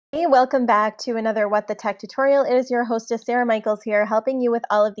Hey, welcome back to another What the Tech tutorial. It is your hostess, Sarah Michaels here, helping you with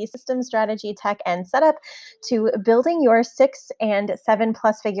all of the system strategy, tech, and setup to building your 6 and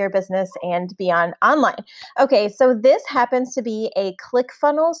 7+ figure business and beyond online. Okay, so this happens to be a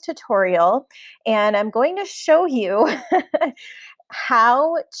ClickFunnels tutorial, and I'm going to show you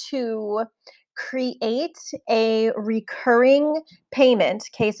how to create a recurring payment.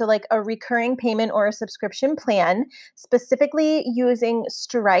 Okay, so like a recurring payment or a subscription plan, specifically using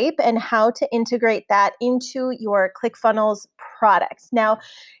Stripe, and how to integrate that into your ClickFunnels products. Now,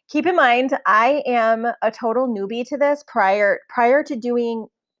 keep in mind, I am a total newbie to this. Prior to doing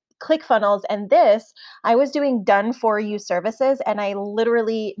ClickFunnels and this, I was doing done for you services, and I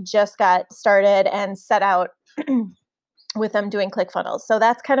literally just got started and set out with them doing ClickFunnels. So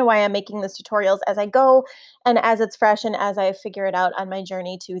that's kind of why I'm making these tutorials as I go and as it's fresh and as I figure it out on my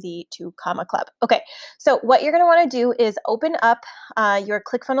journey to the 2 Comma Club. Okay, so what you're going to want to do is open up your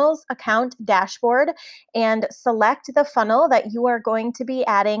ClickFunnels account dashboard and select the funnel that you are going to be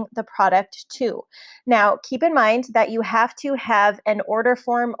adding the product to. Now, keep in mind that you have to have an order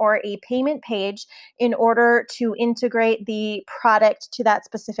form or a payment page in order to integrate the product to that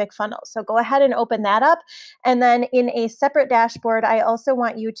specific funnel. So go ahead and open that up. And then in a separate dashboard, I also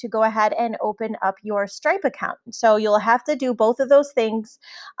want you to go ahead and open up your Stripe account. So you'll have to do both of those things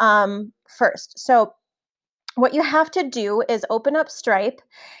first. So what you have to do is open up Stripe,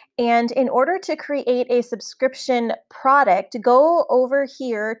 and in order to create a subscription product, go over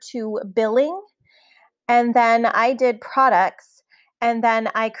here to billing, and then I did products, and then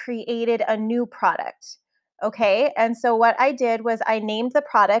I created a new product. Okay, and so what I did was I named the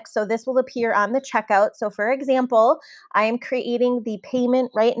product, so this will appear on the checkout. So for example, I am creating the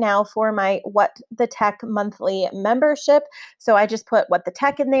payment right now for my What the Tech monthly membership. So I just put What the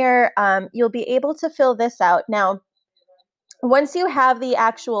Tech in there. You'll be able to fill this out. Now, once you have the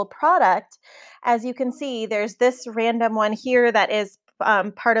actual product, as you can see, there's this random one here that is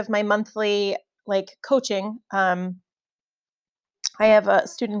part of my monthly coaching. I have a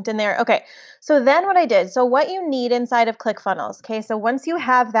student in there. Okay, so then what I did, so what you need inside of ClickFunnels, okay, so once you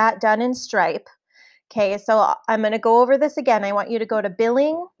have that done in Stripe, okay, so I'm going to go over this again. I want you to go to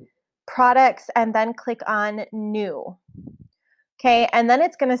billing, products, and then click on new. Okay, and then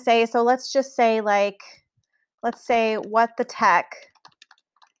it's going to say, so let's just say let's say What the Tech,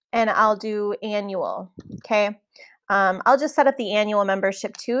 and I'll do annual. Okay, I'll just set up the annual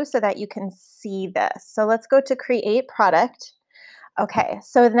membership too so that you can see this. So let's go to create product. Okay,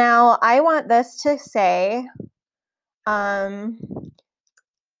 so now I want this to say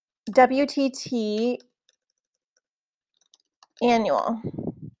WTT annual.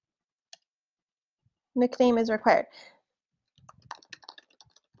 Nickname is required.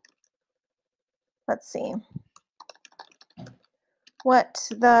 Let's see. What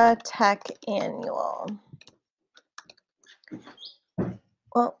the Tech annual.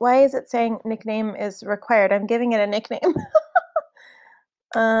 Well, why is it saying nickname is required? I'm giving it a nickname.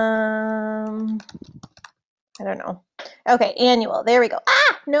 I don't know. Okay, annual. There we go.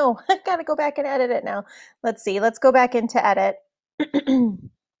 Ah, no, I gotta go back and edit it now. Let's see. Let's go back into edit.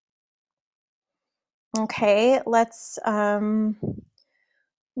 Okay, let's now,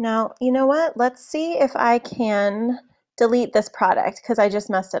 you know what? Let's see if I can delete this product because I just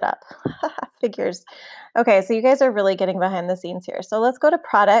messed it up. Figures. Okay, so you guys are really getting behind the scenes here. So let's go to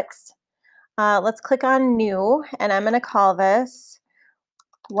products. Let's click on new, and I'm going to call this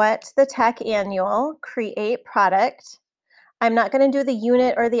What the Tech Annual, create product. I'm not going to do the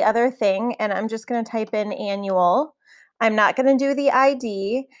unit or the other thing, and I'm just going to type in annual. I'm not going to do the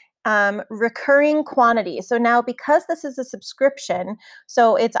ID. Recurring quantity. So now, because this is a subscription,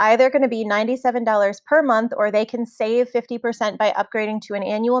 so it's either going to be $97 per month, or they can save 50% by upgrading to an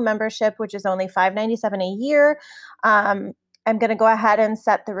annual membership, which is only $597 a year. I'm going to go ahead and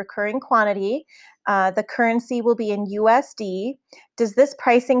set the recurring quantity. The currency will be in USD. Does this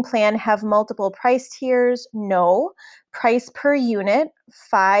pricing plan have multiple price tiers? No. Price per unit,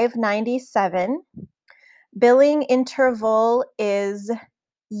 $597. Billing interval is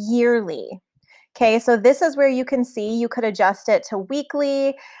yearly. Okay, so this is where you can see you could adjust it to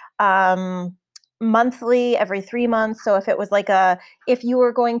weekly, monthly, every 3 months. So if it was if you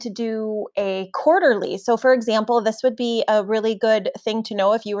were going to do a quarterly, so for example, this would be a really good thing to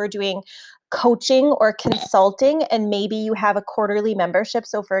know if you were doing coaching or consulting and maybe you have a quarterly membership.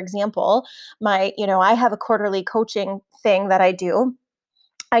 So for example, I have a quarterly coaching thing that I do.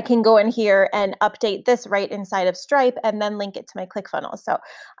 I can go in here and update this right inside of Stripe and then link it to my ClickFunnels. So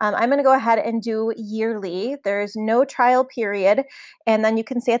I'm going to go ahead and do yearly. There's no trial period. And then you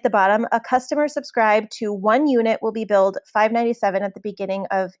can see at the bottom, a customer subscribed to 1 unit will be billed $5.97 at the beginning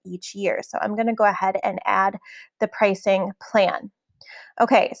of each year. So I'm going to go ahead and add the pricing plan.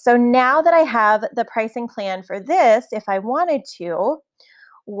 Okay, so now that I have the pricing plan for this, if I wanted to,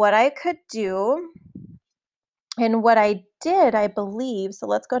 what I could do, and what I did, I believe, so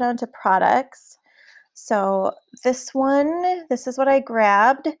let's go down to products. So this one, this is what I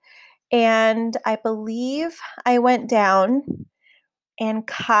grabbed, and I believe I went down and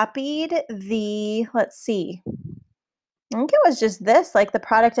copied the, let's see, I think it was just this, like the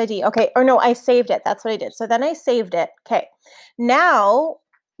product ID. Okay, or no, I saved it. That's what I did. So then I saved it. Okay, now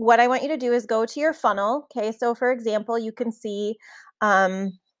what I want you to do is go to your funnel. Okay, so for example, you can see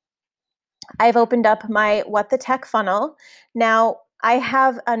I've opened up my What the Tech funnel. Now I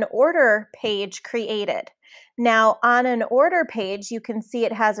have an order page created. Now on an order page, you can see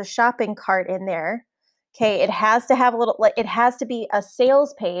it has a shopping cart in there. Okay, it has to have a little, it has to be a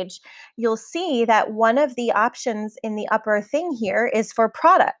sales page. You'll see that one of the options in the upper thing here is for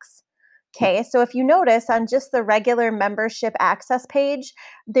products. Okay, so if you notice on just the regular membership access page,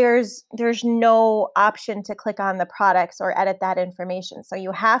 there's no option to click on the products or edit that information. So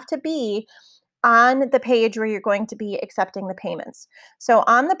you have to be on the page where you're going to be accepting the payments. So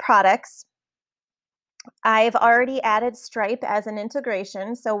on the products, I've already added Stripe as an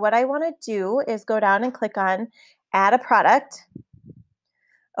integration. So what I want to do is go down and click on add a product.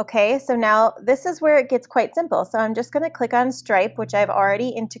 Okay, so now this is where it gets quite simple. So I'm just going to click on Stripe, which I've already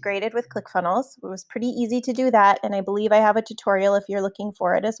integrated with ClickFunnels. It was pretty easy to do that, and I believe I have a tutorial if you're looking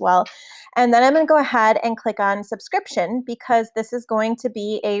for it as well. And then I'm going to go ahead and click on subscription because this is going to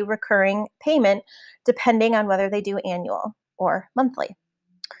be a recurring payment depending on whether they do annual or monthly.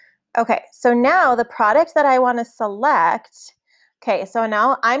 Okay, so now the product that I want to select, okay, so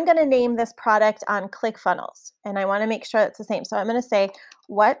now I'm going to name this product on ClickFunnels, and I want to make sure it's the same. So I'm going to say,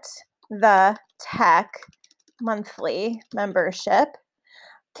 What the Tech monthly membership.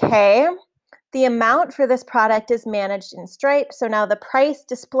 Okay, the amount for this product is managed in Stripe. So now the price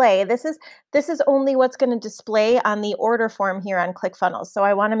display, this is only what's going to display on the order form here on ClickFunnels. So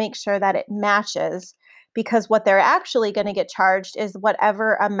I want to make sure that it matches, because what they're actually going to get charged is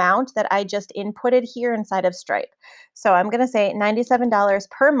whatever amount that I just inputted here inside of Stripe. So I'm going to say $97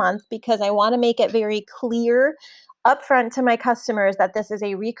 per month because I want to make it very clear upfront to my customers that this is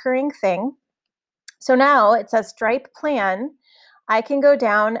a recurring thing. So now it says Stripe plan. I can go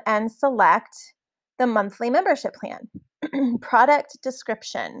down and select the monthly membership plan. Product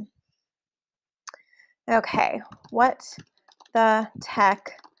description. Okay, What the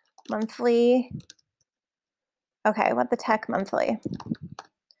Tech monthly. Okay, What the Tech monthly.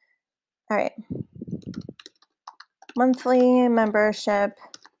 All right. Monthly membership.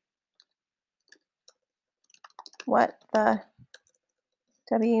 What the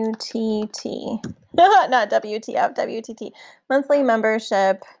WTT. Not WTF, WTT. Monthly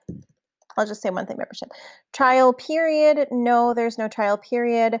membership. I'll just say monthly membership. Trial period. No, there's no trial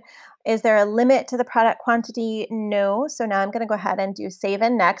period. Is there a limit to the product quantity? No. So now I'm going to go ahead and do save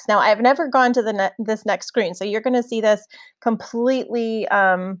and next. Now I've never gone to this next screen, so you're going to see this completely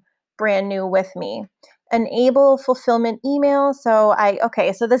brand new with me. Enable fulfillment email. So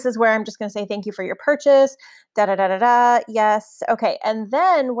so this is where I'm just going to say thank you for your purchase. Da da da da da. Yes. Okay. And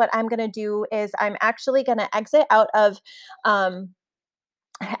then what I'm going to do is I'm actually going to exit out of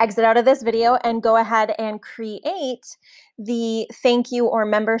this video and go ahead and create the thank you or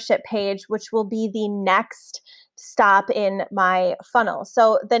membership page, which will be the next stop in my funnel.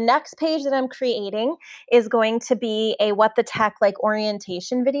 So the next page that I'm creating is going to be a What the Tech like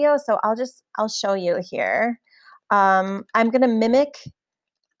orientation video. So I'll show you here. I'm going to mimic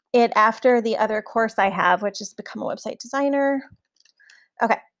it after the other course I have, which is Become a Website Designer.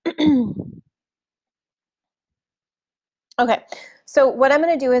 Okay. Okay, so what I'm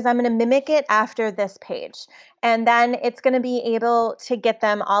going to do is I'm going to mimic it after this page, and then it's going to be able to get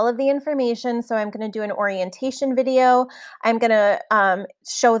them all of the information. So I'm going to do an orientation video. I'm going to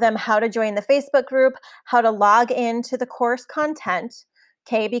show them how to join the Facebook group, how to log into the course content.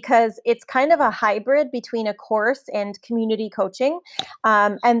 Okay, because it's kind of a hybrid between a course and community coaching.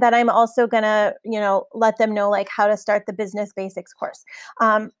 And then I'm also gonna, let them know like how to start the business basics course.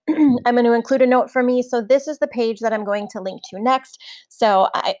 I'm going to include a note for me. So this is the page that I'm going to link to next. So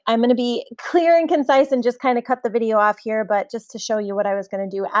I'm going to be clear and concise and just kind of cut the video off here, but just to show you what I was going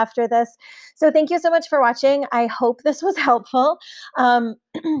to do after this. So thank you so much for watching. I hope this was helpful.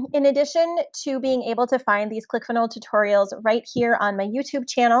 In addition to being able to find these ClickFunnels tutorials right here on my YouTube YouTube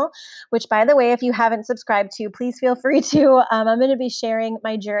channel, which, by the way, if you haven't subscribed to, please feel free to. I'm going to be sharing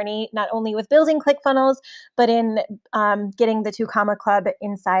my journey, not only with building ClickFunnels, but in getting the 2 Comma Club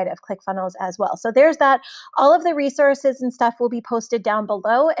inside of ClickFunnels as well. So there's that. All of the resources and stuff will be posted down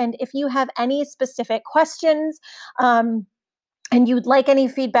below. And if you have any specific questions, and you'd like any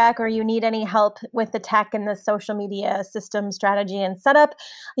feedback or you need any help with the tech and the social media system strategy and setup,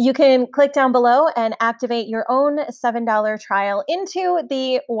 you can click down below and activate your own $7 trial into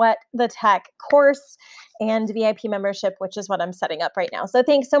the What the Tech course and VIP membership, which is what I'm setting up right now. So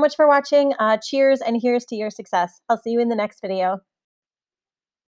thanks so much for watching. Cheers, and here's to your success. I'll see you in the next video.